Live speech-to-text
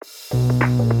Right,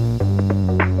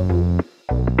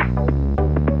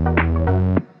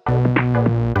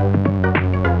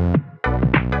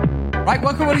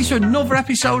 welcome everybody to another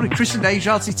episode of Chris and Dave's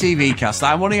Reality TV Cast.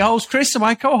 I'm one of your hosts, Chris, and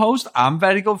my co-host and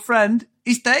very good friend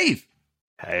is Dave.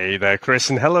 Hey there, Chris,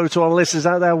 and hello to all listeners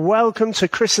out there. Welcome to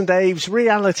Chris and Dave's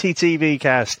Reality TV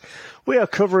Cast. We are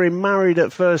covering Married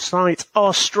at First Sight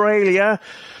Australia,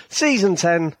 Season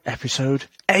 10, Episode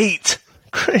 8.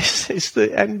 Chris, it's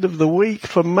the end of the week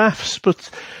for maths, but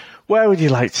where would you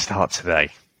like to start today?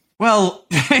 Well,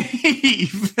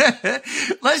 Dave,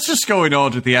 let's just go in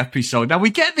order of the episode. Now, we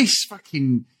get this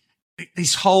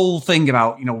whole thing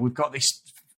about, we've got this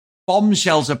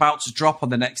bombshell's about to drop on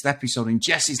the next episode, and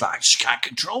Jesse's like, I just can't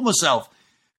control myself.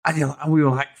 And we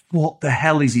were like, what the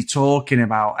hell is he talking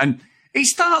about? And it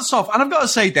starts off, and I've got to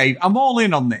say, Dave, I'm all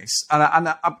in on this,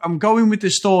 and I'm going with the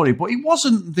story, but it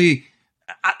wasn't the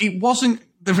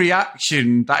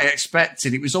reaction that I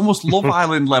expected. It was almost Love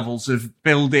Island levels of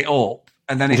build it up,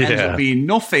 and then it ended up being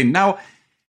nothing. Now,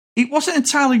 it wasn't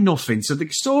entirely nothing. So the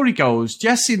story goes,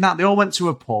 Jesse and that, they all went to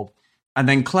a pub, and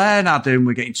then Claire and Adam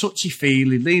were getting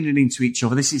touchy-feely, leaning into each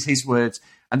other. This is his words.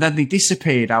 And then they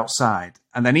disappeared outside.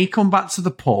 And then he come back to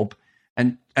the pub,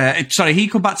 and he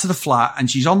come back to the flat, and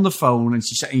she's on the phone, and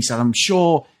he said, I'm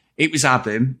sure it was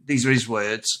Adam. These are his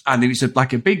words. And it was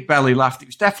like a big belly laugh. It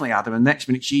was definitely Adam. And next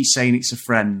minute, she's saying it's her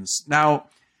friends. Now,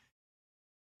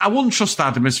 I wouldn't trust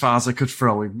Adam as far as I could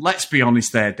throw him. Let's be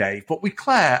honest there, Dave. But with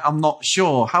Claire, I'm not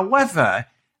sure. However,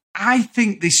 I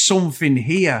think there's something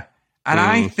here. And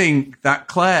I think that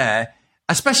Claire,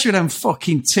 especially with them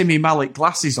fucking Timmy Malik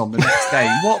glasses on the next day,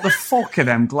 what the fuck are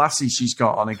them glasses she's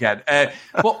got on again?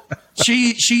 But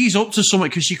she's up to something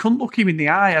because she couldn't look him in the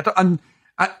eye.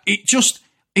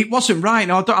 It wasn't right.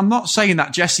 Now, I'm not saying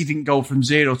that Jesse didn't go from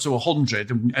 0 to 100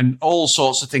 and all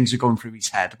sorts of things are going through his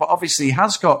head. But obviously he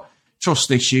has got trust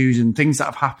issues and things that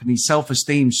have happened. His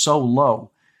self-esteem's so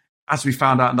low, as we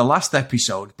found out in the last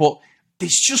episode. But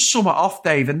there's just something off,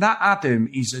 Dave, and that Adam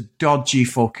is a dodgy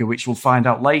fucker, which we'll find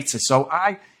out later. So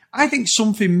I think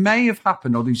something may have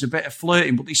happened, or there's a bit of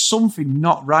flirting, but there's something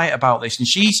not right about this, and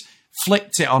she's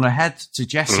flipped it on her head to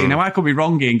Jesse. Now, I could be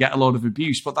wrong here and get a load of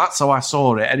abuse, but that's how I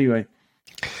saw it anyway.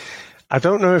 I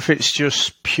don't know if it's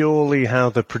just purely how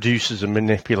the producers are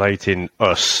manipulating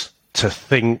us to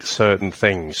think certain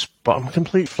things, but I'm a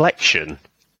complete flexion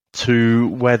to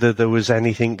whether there was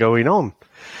anything going on.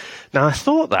 Now, I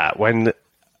thought that when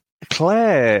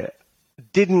Claire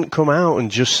didn't come out and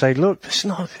just say, look,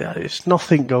 there's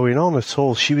nothing going on at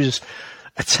all. She was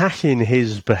attacking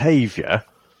his behaviour,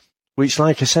 which,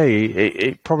 like I say,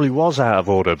 it probably was out of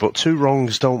order, but two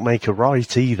wrongs don't make a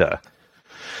right either.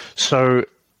 So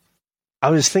I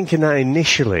was thinking that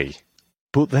initially,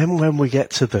 but then when we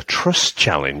get to the trust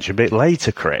challenge a bit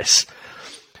later, Chris,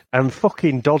 and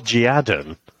fucking dodgy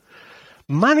Adam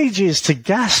manages to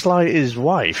gaslight his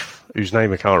wife, whose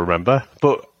name I can't remember,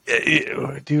 but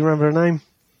do you remember her name?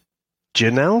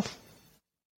 Janelle?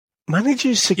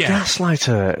 Manages to gaslight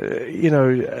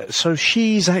her, so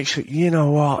she's actually, you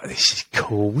know what, this is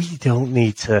cool, we don't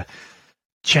need to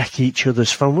check each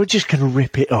other's phone, we're just going to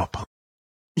rip it up.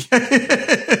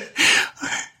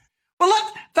 Well,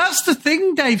 that's the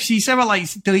thing, Dave. She said,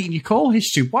 deleting your call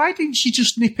history. Why didn't she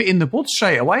just nip it in the bud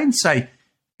straight away and say,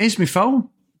 here's my phone.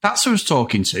 That's who I was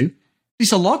talking to.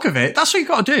 There's a log of it. That's what you've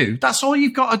got to do. That's all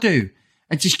you've got to do.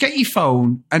 And just get your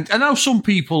phone. And I know some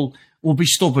people will be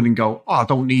stubborn and go, I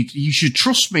don't need, you should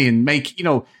trust me and make it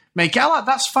out.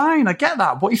 That's fine. I get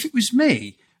that. But if it was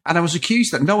me and I was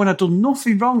accused that knowing I'd done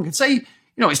nothing wrong and say,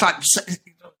 it's like,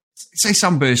 say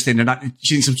Sam burst in and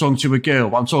she thinks I'm talking to a girl,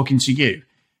 but I'm talking to you.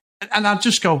 And I'd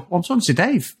just go, well, I'm talking to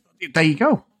Dave. There you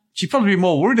go. She'd probably be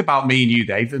more worried about me and you,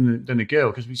 Dave, than a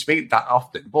girl, because we speak that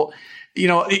often. But, you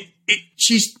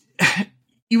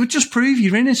would just prove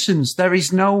your innocence. There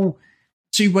is no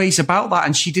two ways about that.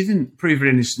 And she didn't prove her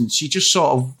innocence. She just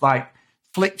sort of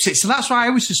flips it. So that's why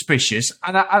I was suspicious.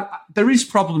 And there is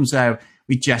problems there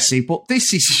with Jesse, but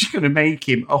this is going to make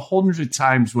him 100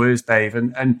 times worse, Dave.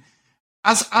 And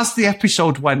as the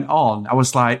episode went on, I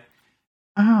was like,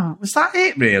 was that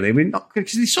it, really? I mean,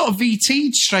 because they sort of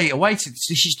VT'd straight away to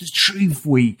this is the truth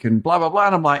week and blah, blah, blah.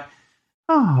 And I'm like,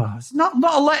 it's not a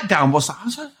letdown. I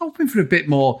was hoping for a bit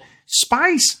more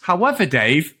spice. However,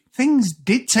 Dave, things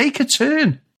did take a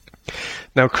turn.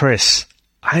 Now, Chris,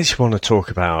 I just want to talk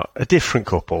about a different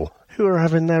couple who are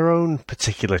having their own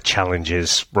particular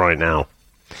challenges right now.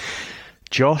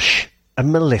 Josh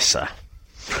and Melissa,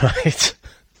 right?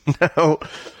 Now,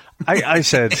 I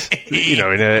said, in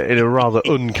a rather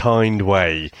unkind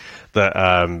way,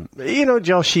 that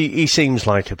Josh, he seems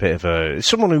like a bit of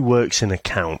someone who works in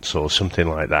accounts or something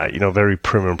like that. Very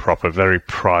prim and proper, very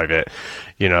private.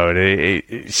 And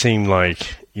it seemed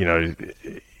like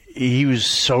he was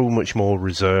so much more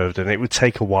reserved, and it would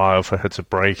take a while for her to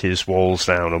break his walls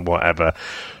down and whatever.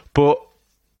 But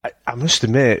I must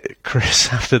admit,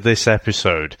 Chris, after this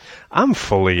episode, I'm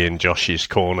fully in Josh's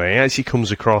corner. He actually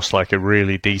comes across like a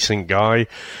really decent guy.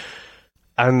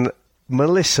 And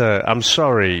Melissa, I'm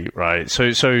sorry, right?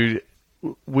 So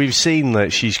we've seen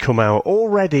that she's come out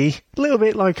already, a little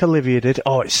bit like Olivia did.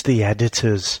 Oh, it's the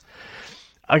editors.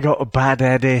 I got a bad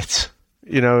edit.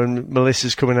 And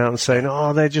Melissa's coming out and saying,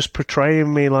 oh, they're just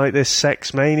portraying me like this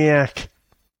sex maniac.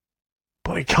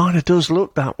 But it kind of does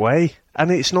look that way.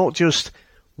 And it's not just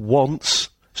once,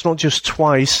 it's not just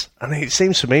twice, and it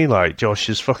seems to me like Josh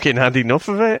has fucking had enough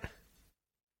of it.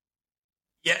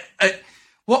 Yeah.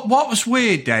 What was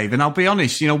weird, Dave, and I'll be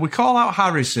honest, we call out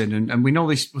Harrison, and we know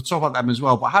this, we'll talk about them as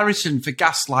well, but Harrison for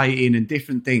gaslighting and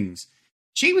different things.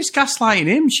 She was gaslighting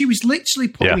him. She was literally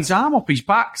putting his arm up his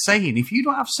back saying, if you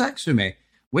don't have sex with me,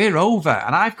 we're over.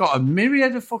 And I've got a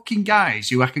myriad of fucking guys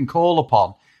who I can call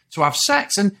upon to have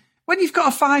sex. And when you've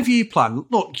got a 5-year plan,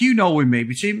 look, with me,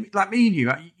 between like me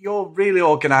and you're really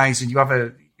organised, and you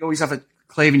always have a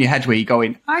clave in your head where you're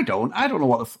going, I don't know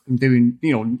what I'm doing,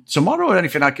 tomorrow or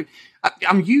anything.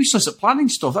 I'm useless at planning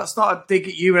stuff. That's not a dig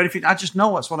at you or anything. I just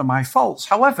know that's one of my faults.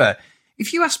 However,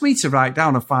 if you ask me to write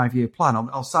down a 5-year plan,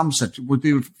 or Sam said we'll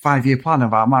do a 5-year plan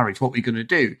of our marriage, what we're going to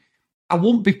do, I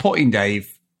won't be putting, Dave,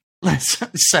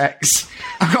 sex.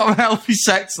 I've got a healthy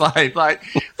sex life. Like,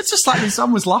 it's just like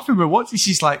Sam was laughing when watching.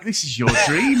 She's like, "This is your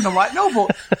dream," and I'm like, "No,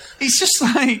 but it's just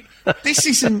like this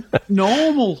isn't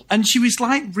normal." And she was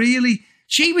like, really,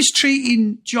 she was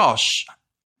treating Josh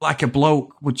like a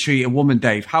bloke would treat a woman,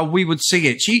 Dave. How we would see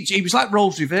it. He was like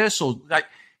roles reversal. Like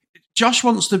Josh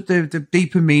wants the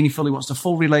deep and meaningful. He wants the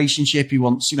full relationship. He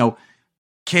wants,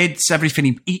 kids,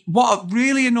 everything. What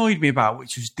really annoyed me about,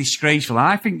 which was disgraceful, and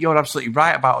I think you're absolutely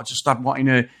right about just wanting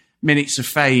her minutes of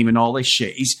fame and all this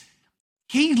shit, is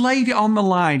he laid it on the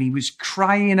line. He was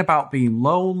crying about being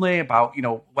lonely, about,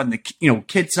 when the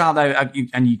kids are there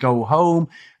and you go home.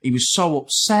 He was so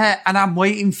upset, and I'm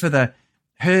waiting for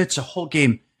her to hug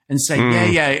him and say,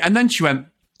 yeah. And then she went,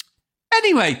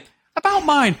 anyway, about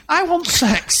mine, I want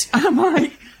sex. And I'm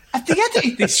like, have they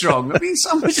edited this wrong? I mean,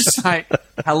 someone's just like,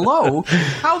 hello?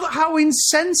 How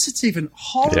insensitive and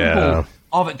horrible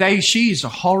of it. Dave, she is a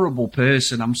horrible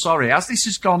person. I'm sorry. As this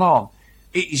has gone on,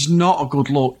 it is not a good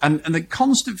look. And the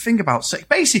constant thing about sex,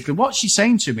 basically what she's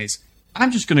saying to him is,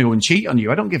 I'm just going to go and cheat on you.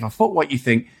 I don't give a fuck what you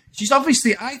think.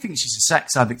 I think she's a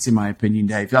sex addict, in my opinion,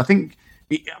 Dave. I think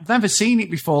I've never seen it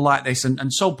before like this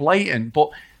and so blatant,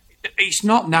 but it's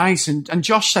not nice. And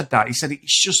Josh said that. He said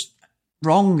it's just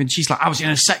wrong. And she's like, I was in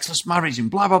a sexless marriage and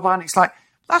blah, blah, blah. And it's like,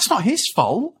 that's not his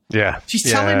fault. Yeah. She's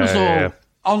telling us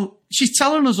all she's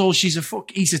telling us all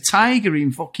he's a tiger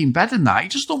in fucking bed and that. He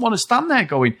just don't want to stand there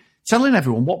telling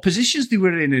everyone what positions they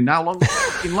were in and how long it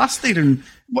fucking lasted. And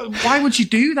why would you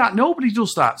do that? Nobody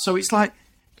does that. So it's like,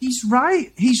 he's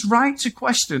right. He's right to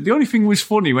question. The only thing was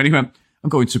funny when he went, I'm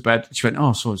going to bed. She went,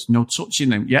 oh, so there's no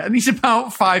touching him. Yeah. And he's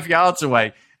about 5 yards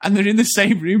away. And they're in the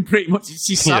same room pretty much.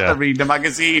 She sat there reading a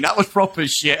magazine. That was proper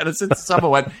shit. And I said to Sam, I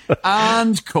went,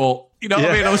 and cut. You know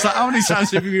what I mean? I was like, how many times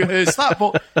have you rehearsed that?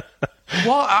 But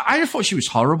I thought she was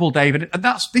horrible, David. And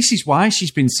this is why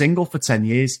she's been single for 10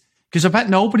 years. Because I bet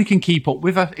nobody can keep up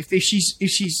with her. If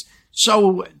she's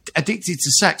so addicted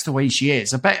to sex the way she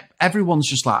is, I bet everyone's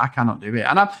just like, I cannot do it.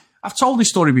 And I've told this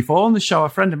story before on the show. A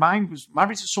friend of mine was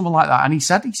married to someone like that. And he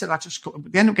said, I just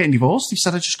couldn't. They ended up getting divorced. He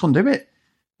said, I just couldn't do it.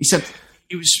 He said,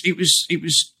 it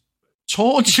was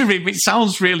torturing. It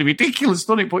sounds really ridiculous,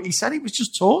 doesn't it? But he said it was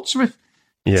just torturing.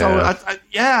 Yeah.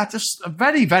 So, just a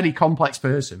very, very complex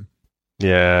person.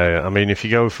 Yeah, I mean, if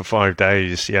you go for 5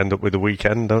 days, you end up with a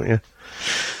weekend, don't you?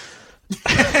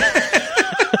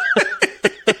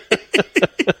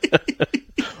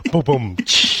 Boom.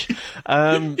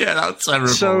 That's terrible.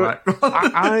 So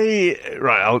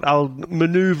I'll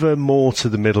maneuver more to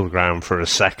the middle ground for a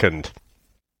second.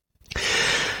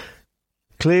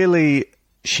 Clearly,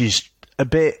 she's a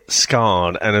bit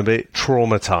scarred and a bit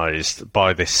traumatized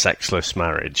by this sexless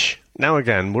marriage. Now,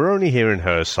 again, we're only hearing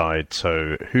her side,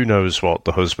 so who knows what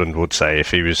the husband would say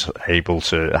if he was able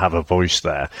to have a voice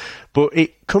there. But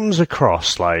it comes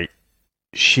across like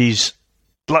she's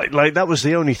like that was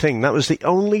the only thing. That was the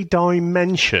only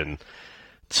dimension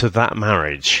to that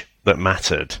marriage that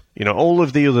mattered. You know, all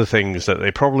of the other things that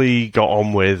they probably got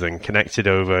on with and connected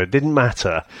over didn't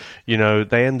matter. You know,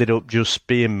 they ended up just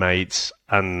being mates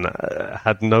and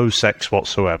had no sex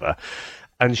whatsoever.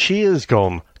 And she has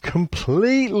gone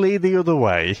completely the other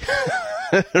way,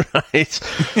 right?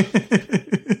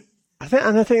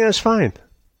 I think that's fine.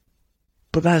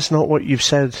 But that's not what you've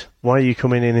said. Why are you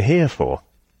coming in here for?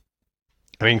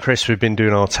 I mean, Chris, we've been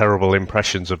doing our terrible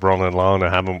impressions of Ron and Lana,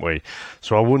 haven't we?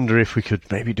 So I wonder if we could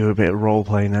maybe do a bit of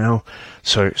roleplay now.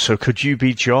 So could you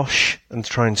be Josh and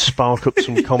try and spark up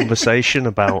some conversation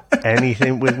about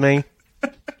anything with me?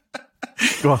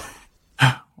 Go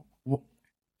on.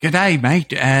 G'day,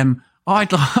 mate.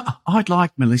 I'd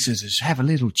like Melissa to have a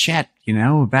little chat, you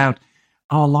know, about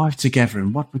our life together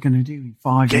and what we're going to do in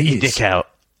 5 years. Get your dick out.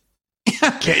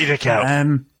 Get your dick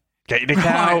out. Get your dick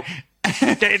out.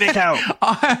 Get your dick out.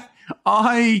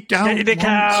 I don't Get your dick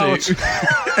want to.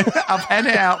 I've had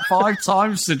it out 5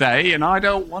 times today, and I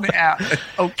don't want it out.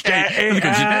 Okay. Get it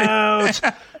out.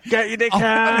 Get your dick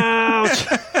out.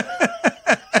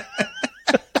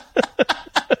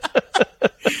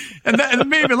 And it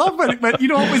made me laugh when it went, you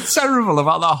know what was terrible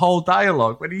about that whole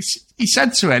dialogue? When he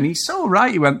said to her, and he's so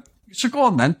right, he went, so go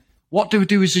on then, what do we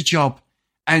do as a job?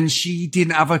 And she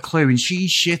didn't have a clue, and she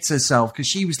shit herself, because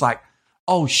she was like,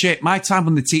 oh shit, my time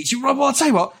on the teacher. Well, I'll tell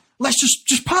you what, let's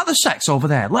just part the sex over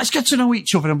there. Let's get to know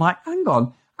each other. And I'm like, hang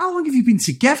on, how long have you been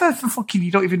together for fucking,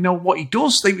 you don't even know what he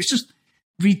does? It was just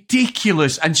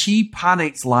ridiculous. And she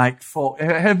panicked like for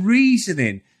her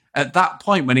reasoning at that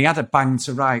point when he had a bang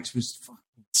to rights was fucking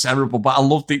terrible. But I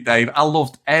loved it, Dave. I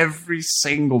loved every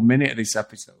single minute of this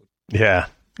episode. Yeah,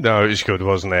 no, it was good,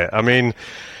 wasn't it? I mean,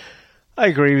 I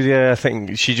agree with you. I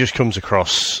think she just comes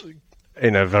across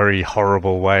in a very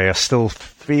horrible way. I still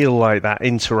feel like that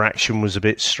interaction was a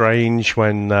bit strange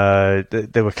when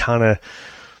they were kind of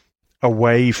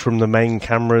away from the main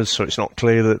cameras, so it's not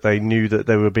clear that they knew that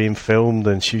they were being filmed,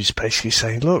 and she was basically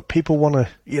saying, look, people want to,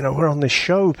 you know, we're on this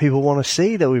show, people want to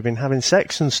see that we've been having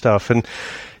sex and stuff, and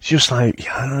it's just like,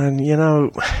 you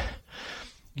know,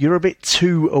 you're a bit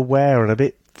too aware and a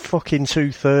bit fucking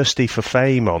too thirsty for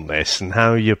fame on this and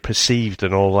how you're perceived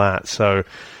and all that, so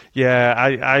yeah,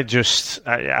 I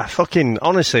fucking,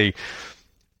 honestly,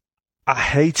 I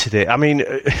hated it. I mean,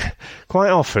 quite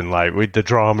often, like, with the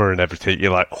drama and everything,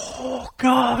 you're like, oh,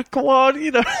 God, come on,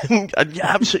 you know, and you're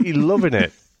absolutely loving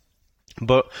it.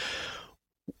 But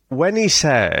when he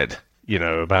said, you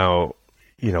know, about,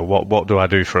 you know, what do I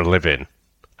do for a living?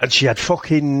 And she had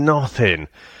fucking nothing.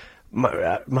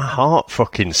 My heart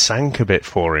fucking sank a bit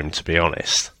for him, to be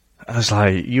honest. I was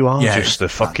like, you are just a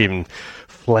fucking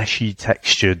fleshy,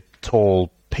 textured,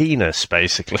 tall penis,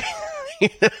 basically. You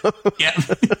know? Yeah.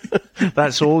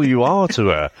 That's all you are to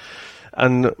her.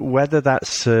 And whether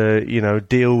that's, you know,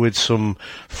 deal with some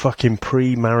fucking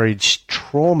pre-marriage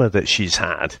trauma that she's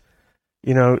had,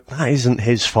 you know, that isn't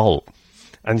his fault.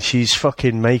 And she's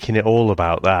fucking making it all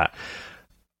about that.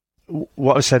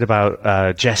 What I said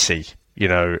about Jessie, you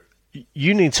know,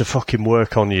 you need to fucking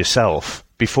work on yourself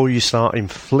before you start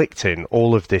inflicting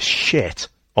all of this shit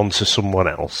onto someone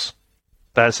else.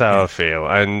 That's how I feel.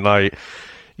 And, like,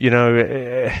 you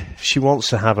know, she wants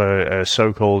to have a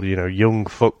so-called, you know, young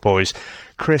fuckboys.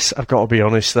 Chris, I've got to be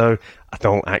honest, though, I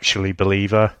don't actually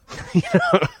believe her. You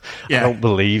know? I don't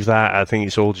believe that. I think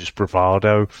it's all just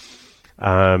bravado.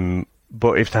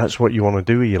 But if that's what you want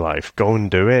to do with your life, go and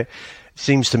do it. It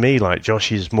seems to me like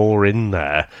Josh is more in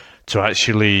there to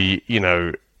actually, you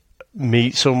know,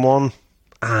 meet someone,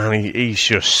 and he's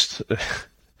just...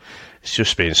 It's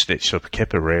just being stitched up a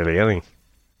kipper, really, isn't he?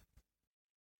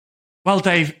 Well,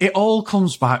 Dave, it all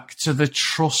comes back to the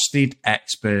trusted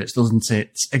experts, doesn't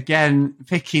it? Again,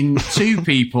 picking 2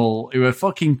 people who are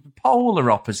fucking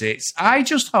polar opposites. I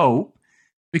just hope,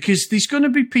 because there's going to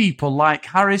be people like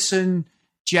Harrison,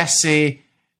 Jesse,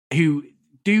 who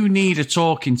do need a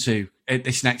talking to at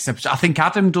this next episode. I think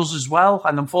Adam does as well.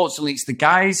 And unfortunately, it's the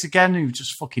guys, again, who are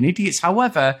just fucking idiots.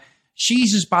 However,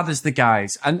 she's as bad as the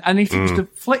guys. And if, it was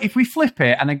if we flip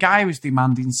it and a guy was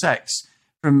demanding sex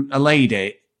from a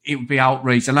lady, it would be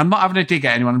outrageous. And I'm not having a dig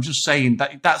at anyone. I'm just saying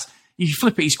that's you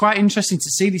flip it. It's quite interesting to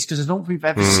see this because I don't think we've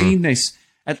ever seen this.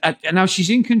 And now she's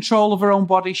in control of her own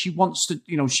body. She wants to,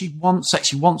 you know, she wants sex.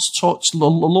 She wants touch,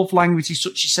 love language.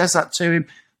 She says that to him.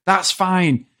 That's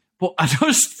fine. But I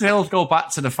just still go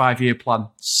back to the 5-year plan.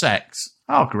 Sex.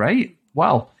 Oh, great.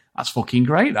 Well, that's fucking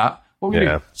great, that. What we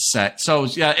do? Sex. So,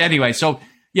 yeah, anyway, so...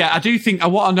 Yeah, I do think I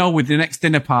want to know with the next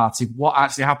dinner party what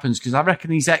actually happens, because I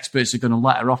reckon these experts are going to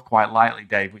let her off quite lightly,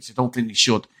 Dave, which I don't think they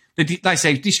should. Like I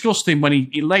say, discussed him when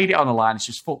he laid it on the line, it's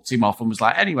just fucked him off and was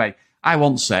like, anyway, I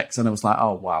want sex. And I was like,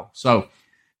 oh, wow. So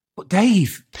But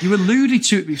Dave, you alluded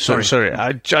to it before. Sorry.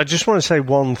 I just want to say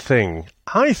one thing.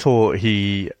 I thought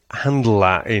he handled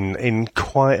that in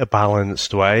quite a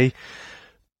balanced way,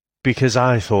 because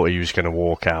I thought he was going to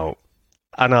walk out,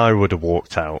 and I would have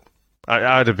walked out.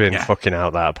 I'd have been fucking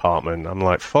out that apartment. I'm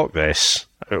like, fuck this.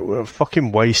 I'm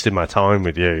fucking wasting my time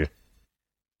with you.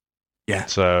 Yeah.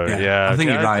 So, I think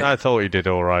you're right. I thought he did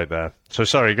all right there. So,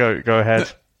 sorry, go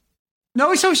ahead. No,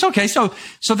 it's okay. So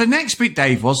the next bit,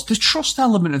 Dave, was the trust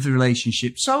element of the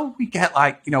relationship. So we get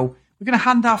we're going to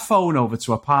hand our phone over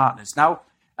to our partners. Now,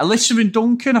 Alyssa and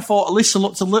Duncan, I thought Alyssa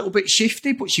looked a little bit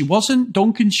shifty, but she wasn't.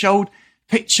 Duncan showed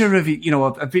picture of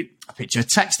a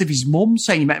text of his mum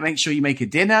saying, make sure you make a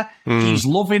dinner. He's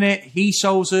loving it. He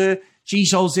shows her. She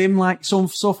shows him like some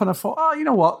stuff. And I thought, oh, you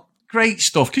know what? Great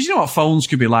stuff. Because you know what phones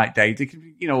could be like, Dave. They could,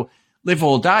 live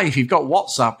or die. If you've got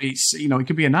WhatsApp, it's, it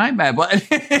could be a nightmare. But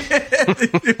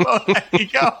well, there you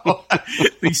go.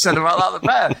 We said about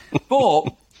that there.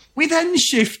 But we then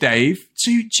shift, Dave,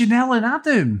 to Janelle and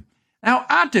Adam. Now,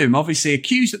 Adam, obviously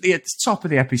accused at the top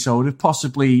of the episode of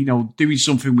possibly, doing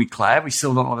something with Claire. We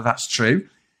still don't know whether that's true.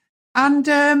 And,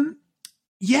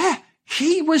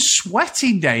 he was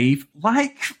sweating, Dave,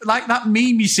 like that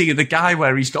meme you see of the guy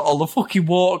where he's got all the fucking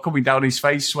water coming down his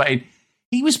face, sweating.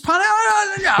 He was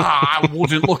I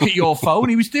wouldn't look at your phone.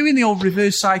 He was doing the old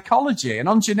reverse psychology. And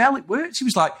on Janelle, it worked. He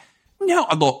was like, no,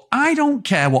 look, I don't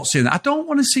care what's in it. I don't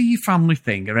want to see your family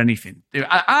thing or anything.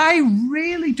 I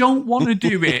really don't want to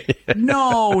do it.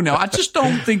 No, I just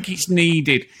don't think it's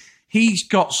needed. He's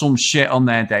got some shit on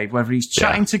there, Dave, whether he's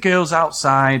chatting to girls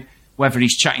outside, whether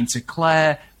he's chatting to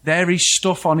Claire. There is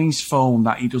stuff on his phone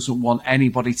that he doesn't want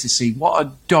anybody to see. What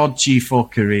a dodgy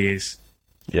fucker he is.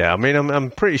 Yeah, I mean,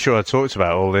 I'm pretty sure I talked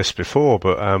about all this before,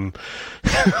 but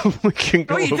we can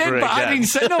go over it again. I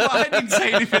didn't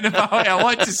say anything about it. I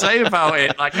wanted to say about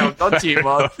it, like how dodgy it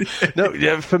was.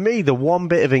 No, for me, the one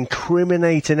bit of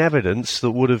incriminating evidence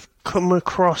that would have come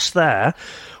across there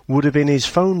would have been his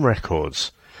phone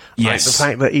records. Yes. Like the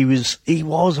fact that he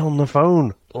was on the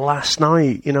phone last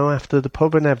night, after the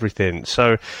pub and everything.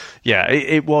 So, yeah,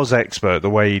 it was expert the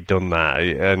way he'd done that.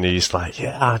 And he's like,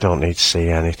 I don't need to see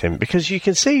anything. Because you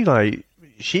can see,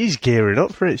 she's gearing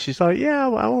up for it. She's like, I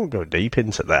won't go deep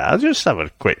into that. I'll just have a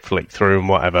quick flick through and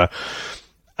whatever.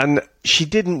 And she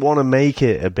didn't want to make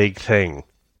it a big thing.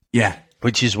 Yeah.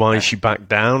 Which is why she backed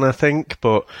down, I think.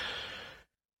 But,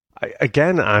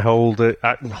 I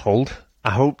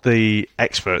hope the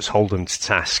experts hold them to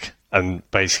task and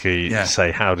basically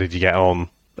say, how did you get on?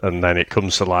 And then it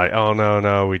comes to oh,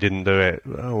 no, we didn't do it.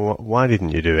 Oh, why didn't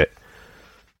you do it?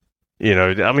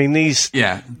 I mean, these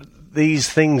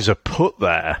things are put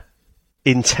there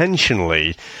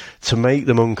intentionally to make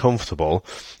them uncomfortable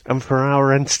and for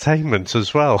our entertainment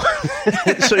as well.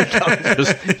 So you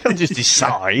can't just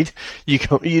decide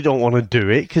you don't want to do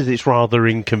it because it's rather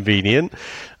inconvenient.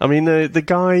 I mean, the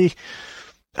guy...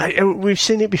 we've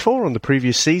seen it before on the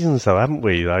previous seasons, though, haven't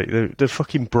we? Like the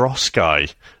fucking Bros guy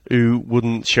who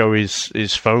wouldn't show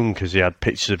his phone because he had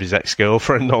pictures of his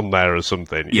ex-girlfriend on there or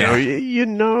something. Yeah. You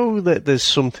know that there's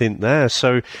something there.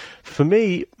 So, for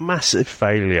me, massive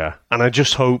failure. And I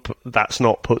just hope that's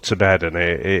not put to bed and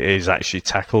it is actually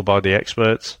tackled by the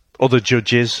experts. Or the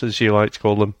judges, as you like to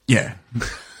call them. Yeah.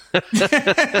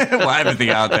 Whatever they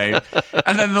are, Dave.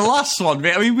 And then the last one,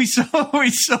 I mean, we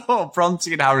saw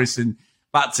Bronte and Harrison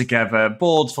back together,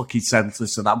 bored fucking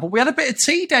senseless of that. But we had a bit of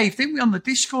tea, Dave, didn't we, on the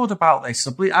Discord about this?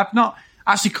 I've not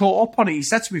actually caught up on it. He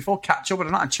said to me before, catch up, but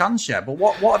I've not had a chance yet. But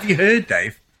what have you heard,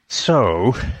 Dave?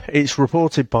 So, it's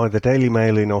reported by the Daily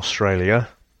Mail in Australia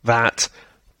that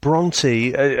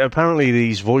Bronte, apparently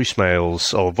these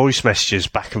voicemails or voice messages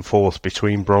back and forth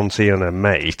between Bronte and her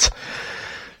mate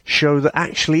show that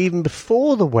actually even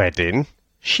before the wedding,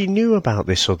 she knew about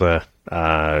this other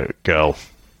girl.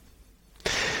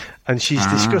 And she's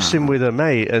discussing with her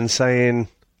mate and saying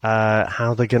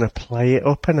how they're going to play it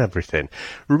up and everything.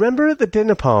 Remember at the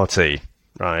dinner party,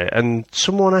 right? And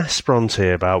someone asked Bronte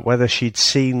about whether she'd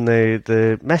seen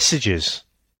the messages.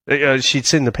 She'd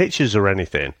seen the pictures or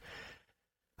anything.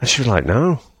 And she was like,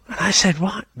 no. And I said,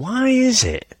 what? Why is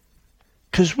it?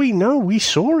 Because we know we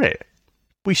saw it.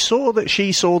 We saw that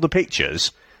she saw the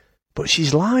pictures, but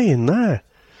she's lying there.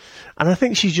 And I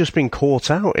think she's just been caught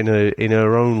out in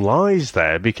her own lies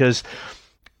there because,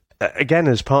 again,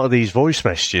 as part of these voice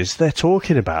messages, they're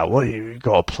talking about, well, you've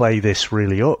got to play this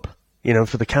really up,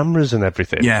 for the cameras and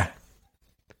everything. Yeah.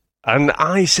 And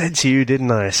I said to you,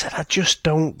 didn't I? I said, I just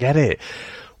don't get it.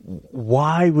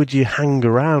 Why would you hang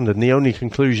around? And the only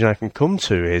conclusion I can come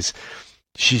to is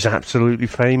she's absolutely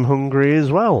fame hungry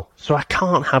as well. So I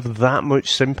can't have that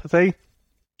much sympathy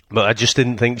But I just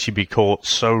didn't think she'd be caught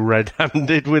so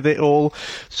red-handed with it all.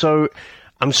 So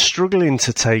I'm struggling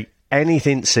to take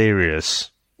anything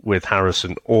serious with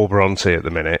Harrison or Bronte at the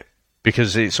minute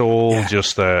because it's all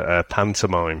just a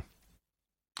pantomime.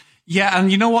 Yeah,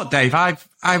 and you know what, Dave?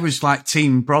 I was like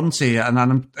Team Bronte, and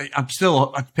I'm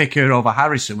still, I'd pick her over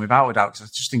Harrison without a doubt because I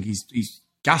just think he's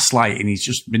gaslighting. He's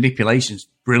just manipulation's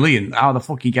brilliant. How the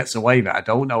fuck he gets away with it, I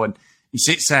don't know. And he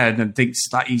sits there and thinks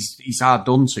that he's hard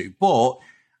done to, but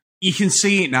you can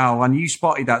see it now, and you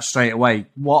spotted that straight away.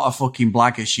 What a fucking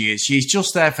blagger she is. She's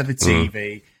just there for the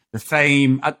TV, the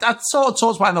fame. I sort of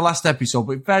talked about it in the last episode,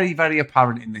 but very, very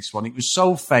apparent in this one. It was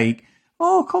so fake.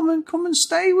 Oh, come and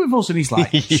stay with us. And he's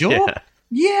like, sure.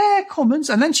 Yeah, come and.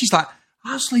 And then she's like,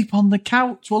 I'll sleep on the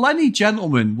couch. Well, any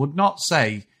gentleman would not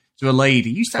say to a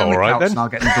lady, you stay on the couch and I'll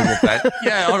get in the double bed.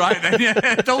 Yeah, all right then.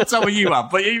 Yeah, don't tell me you have.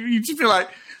 But you just feel like,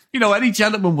 you know, any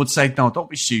gentleman would say, no, don't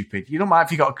be stupid. You don't mind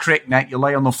if you got a crick neck, you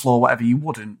lay on the floor, whatever. You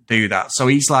wouldn't do that. So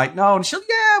he's like, no. And she's like,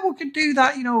 yeah, we can do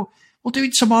that. You know, we'll do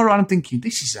it tomorrow. And I'm thinking,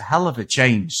 this is a hell of a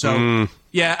change. So,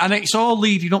 yeah, and it's all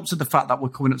leading up to the fact that we're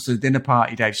coming up to the dinner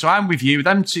party, Dave. So I'm with you.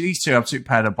 These two have two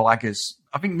pair of blaggers.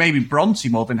 I think maybe Bronte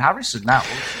more than Harrison now.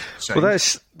 Well,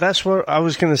 that's what I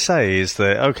was going to say is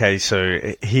that, okay, so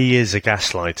he is a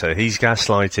gaslighter. He's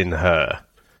gaslighting her.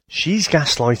 She's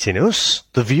gaslighting us,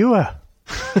 the viewer.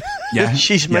 Yeah,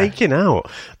 she's making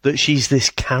out that she's this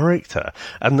character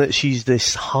and that she's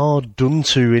this hard done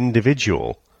to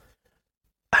individual,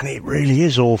 and it really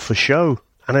is all for show.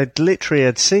 And I literally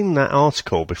had seen that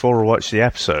article before I watched the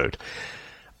episode,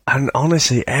 and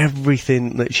honestly,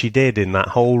 everything that she did in that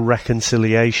whole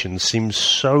reconciliation seems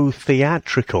so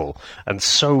theatrical and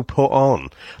so put on.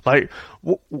 Like,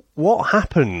 what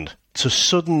happened to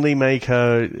suddenly make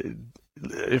her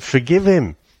forgive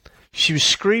him? She was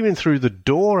screaming through the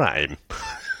door at him,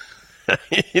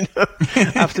 you know,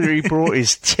 after he brought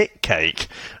his tit cake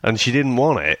and she didn't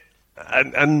want it.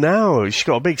 And now she's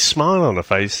got a big smile on her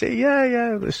face.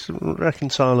 Yeah, let's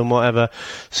reconcile and whatever.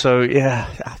 So, yeah,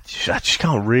 I just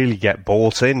can't really get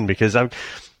bought in because I've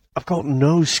got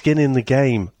no skin in the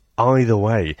game either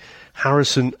way.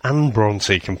 Harrison and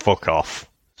Bronte can fuck off.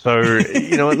 So,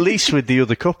 you know, at least with the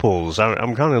other couples,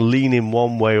 I'm kind of leaning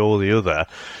one way or the other.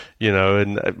 You know,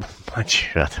 and I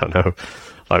don't know,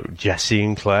 like Jesse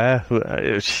and Claire,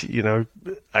 you know,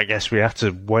 I guess we have to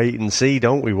wait and see,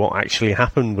 don't we, what actually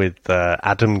happened with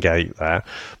Adamgate there.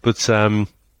 But,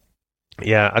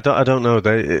 yeah, I don't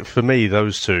know. For me,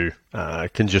 those two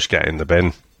can just get in the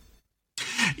bin.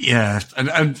 Yeah,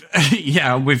 and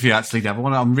yeah, I'm with you, actually, Dev.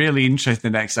 I'm really interested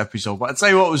in the next episode. But I'd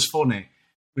say what was funny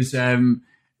was...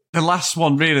 the last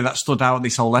one, really, that stood out in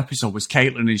this whole episode was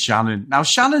Caitlin and Shannon. Now,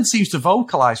 Shannon seems to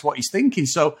vocalise what he's thinking.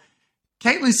 So,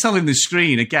 Caitlin's telling the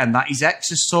screen, again, that his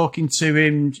ex is talking to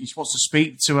him. He wants to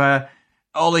speak to her,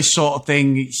 all this sort of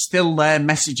thing. He's still there,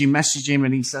 messaging,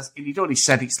 and he says, and he'd already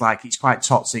said it's like, it's quite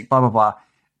toxic, blah, blah, blah.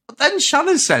 But then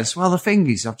Shannon says, well, the thing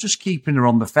is, I'm just keeping her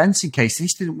on the fence in case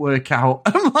this didn't work out.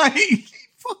 I'm like,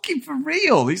 fucking for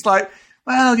real? He's like,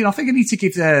 well, you know, I think I need to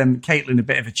give Caitlin a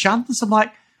bit of a chance. I'm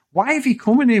like, why have you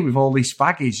come in here with all this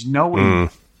baggage, knowing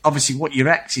obviously what your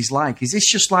ex is like? Is this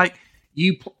just like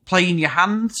you playing your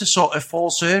hand to sort of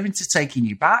force her into taking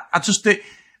you back?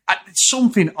 It's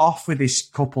something off with this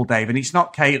couple, Dave, and it's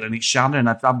not Caitlin, it's Shannon.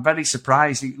 I'm very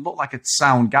surprised. He looked like a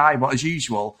sound guy, but as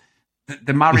usual,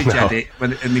 the marriage edit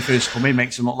when they first come in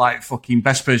makes him look like fucking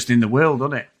best person in the world,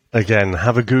 doesn't it? Again,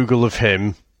 have a Google of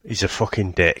him. He's a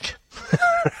fucking dick.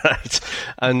 Right.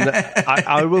 And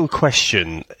I will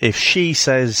question if she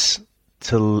says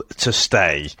to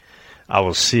stay, I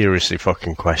will seriously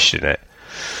fucking question it.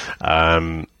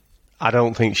 I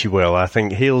don't think she will. I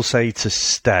think he'll say to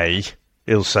stay.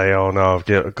 He'll say, oh no,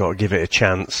 I've got to give it a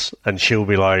chance. And she'll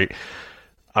be like,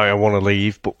 I want to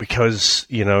leave, but because,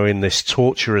 you know, in this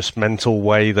torturous mental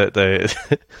way that the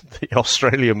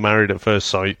Australian Married at First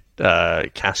Sight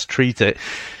cast treat it,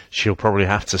 she'll probably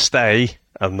have to stay,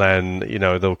 and then, you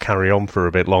know, they'll carry on for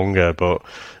a bit longer. But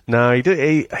no,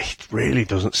 he really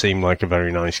doesn't seem like a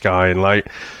very nice guy. And, like,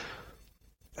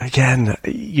 again,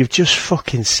 you've just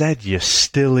fucking said you're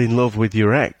still in love with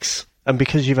your ex. And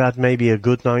because you've had maybe a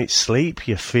good night's sleep,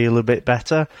 you feel a bit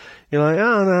better. You're like,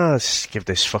 oh, no, let's give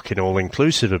this fucking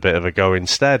all-inclusive a bit of a go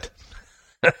instead.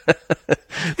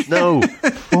 No,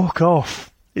 fuck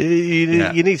off.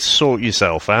 You need to sort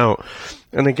yourself out.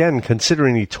 And again,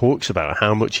 considering he talks about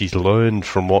how much he's learned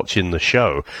from watching the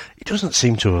show, he doesn't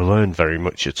seem to have learned very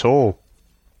much at all.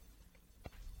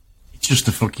 It's just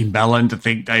a fucking bellend, I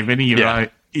think, Dave. And you're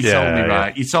right. You're totally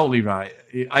right. You're totally right.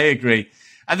 I agree.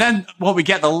 And then what we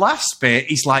get, the last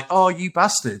bit, is like, oh, you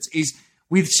bastards, is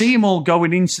we see them all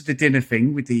going into the dinner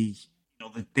thing with the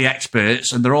the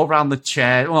experts, and they're all around the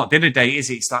chair. Well, not dinner date, is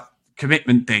it? It's that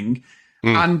commitment thing.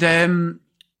 And,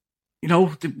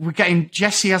 we're getting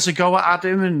Jesse has a go at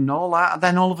Adam and all that. And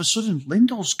then all of a sudden,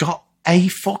 Lyndall's got a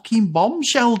fucking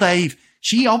bombshell, Dave.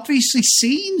 She obviously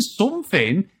seen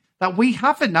something that we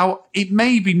haven't. Now, it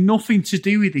may be nothing to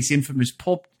do with this infamous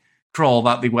pub crawl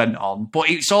that they went on, but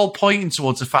it's all pointing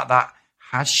towards the fact that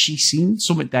has she seen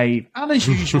something, Dave? And as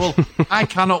usual, I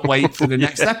cannot wait for the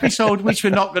next episode, which we're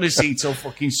not going to see till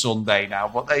fucking Sunday now.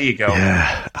 But there you go.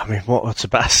 Yeah, I mean, what a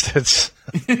bastards.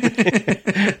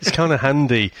 It's kind of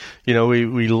handy.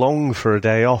 We long for a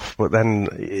day off, but then,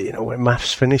 when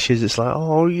maths finishes, it's like,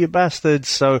 oh, you bastards.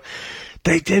 So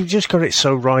they've just got it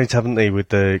so right, haven't they, with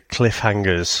the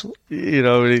cliffhangers?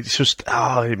 It's just,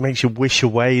 it makes you wish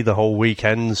away the whole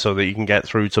weekend so that you can get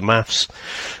through to maths.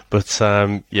 But,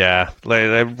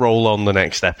 let roll on the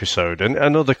next episode. And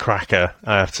another cracker,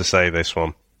 I have to say, this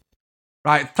one.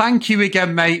 Right, thank you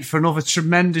again, mate, for another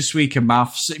tremendous week of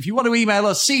maths. If you want to email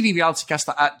us,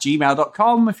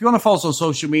 cdrealitycast@gmail.com. If you want to follow us on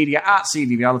social media,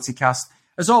 @cdrealitycast.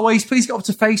 As always, please get up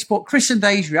to Facebook, Chris and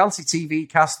Dave's Reality TV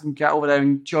Cast, and get over there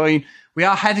and join. We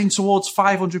are heading towards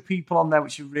 500 people on there,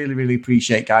 which we really, really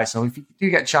appreciate, guys. So if you do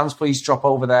get a chance, please drop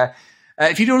over there.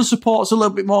 If you do want to support us a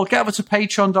little bit more, get over to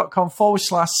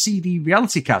patreon.com/CD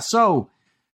Realitycast. So,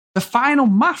 the final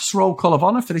maths roll call of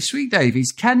honour for this week, Dave,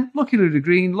 is Ken, Lucky Luda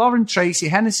Green, Lauren Tracy,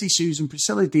 Hennessy, Susan,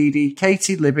 Priscilla Dee,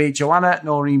 Katie, Libby, Joanna,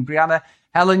 Noreen, Brianna,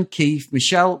 Helen, Keith,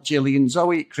 Michelle, Gillian,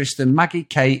 Zoe, Kristen, Maggie,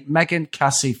 Kate, Megan,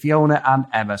 Cassie, Fiona, and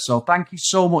Emma. So thank you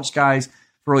so much, guys,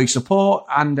 for all your support.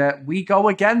 And we go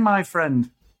again, my friend.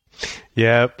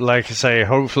 Yeah, like I say,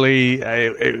 hopefully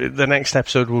the next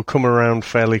episode will come around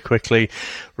fairly quickly.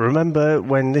 Remember,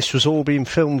 when this was all being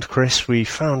filmed, Chris, we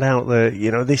found out that,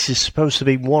 this is supposed to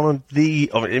be one of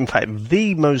in fact,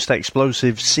 the most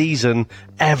explosive season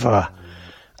ever.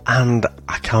 And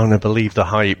I kind of believe the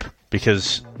hype,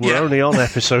 because we're only on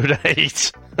episode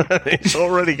 8. It's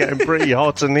already getting pretty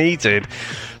hot and heated.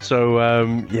 So,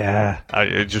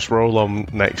 I just roll on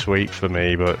next week for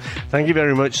me. But thank you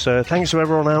very much, sir. Thanks to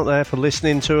everyone out there for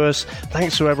listening to us.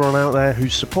 Thanks to everyone out there who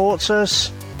supports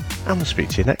us. And we'll speak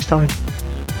to you next time.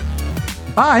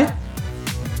 Bye.